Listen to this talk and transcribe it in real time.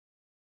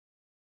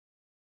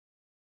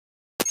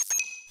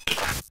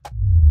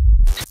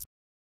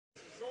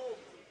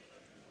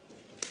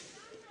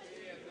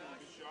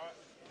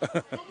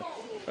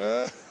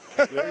There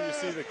you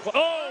see the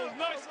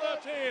nice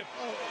left hand.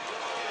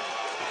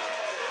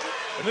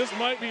 And this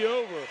might be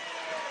over.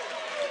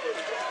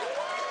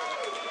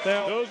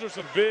 Now, those are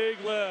some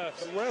big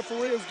lefts. The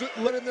referee is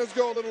letting this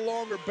go a little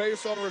longer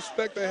based on the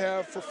respect they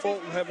have for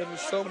Fulton having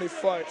so many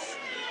fights.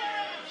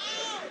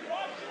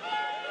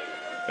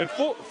 And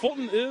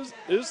Fulton is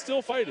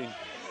still fighting.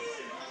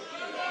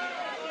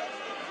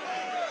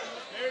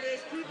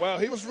 Wow,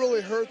 he was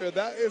really hurt there.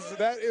 That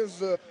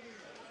is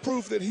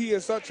proof that he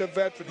is such a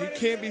veteran. He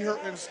can be hurt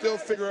and still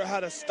figure out how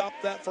to stop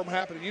that from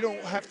happening. You don't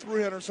have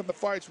 300-something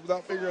fights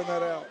without figuring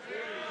that out.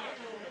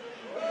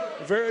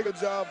 Very good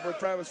job for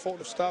Travis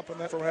Fulton of stopping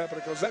that from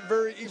happening, because that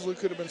very easily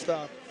could have been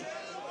stopped.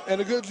 And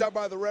a good job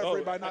by the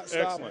referee by not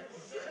stopping it.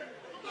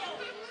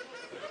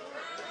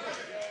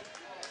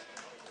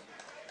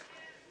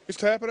 He's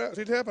tapping out. Is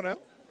he tapping out?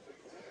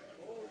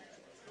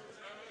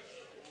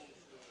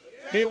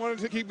 He wanted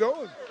to keep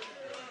going.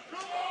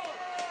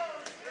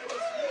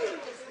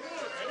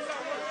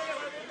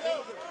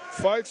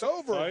 Fight's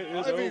over.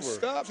 Ivey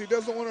stops. He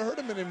doesn't want to hurt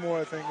him anymore,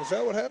 I think. Is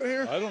that what happened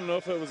here? I don't know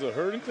if it was a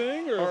hurting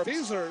thing or if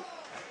he's hurt.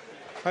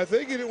 I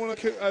think he didn't want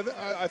to.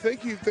 I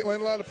think he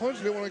landed a lot of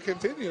punches. Didn't want to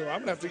continue.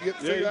 I'm gonna have to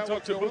figure out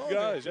what's going on. Talk to both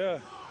guys. Yeah.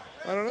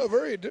 I don't know.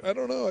 I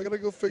don't know. I gotta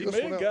go figure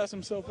this one out. He may have gassed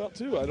himself out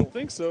too. I don't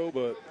think so,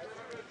 but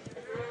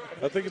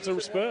I think it's a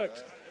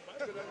respect.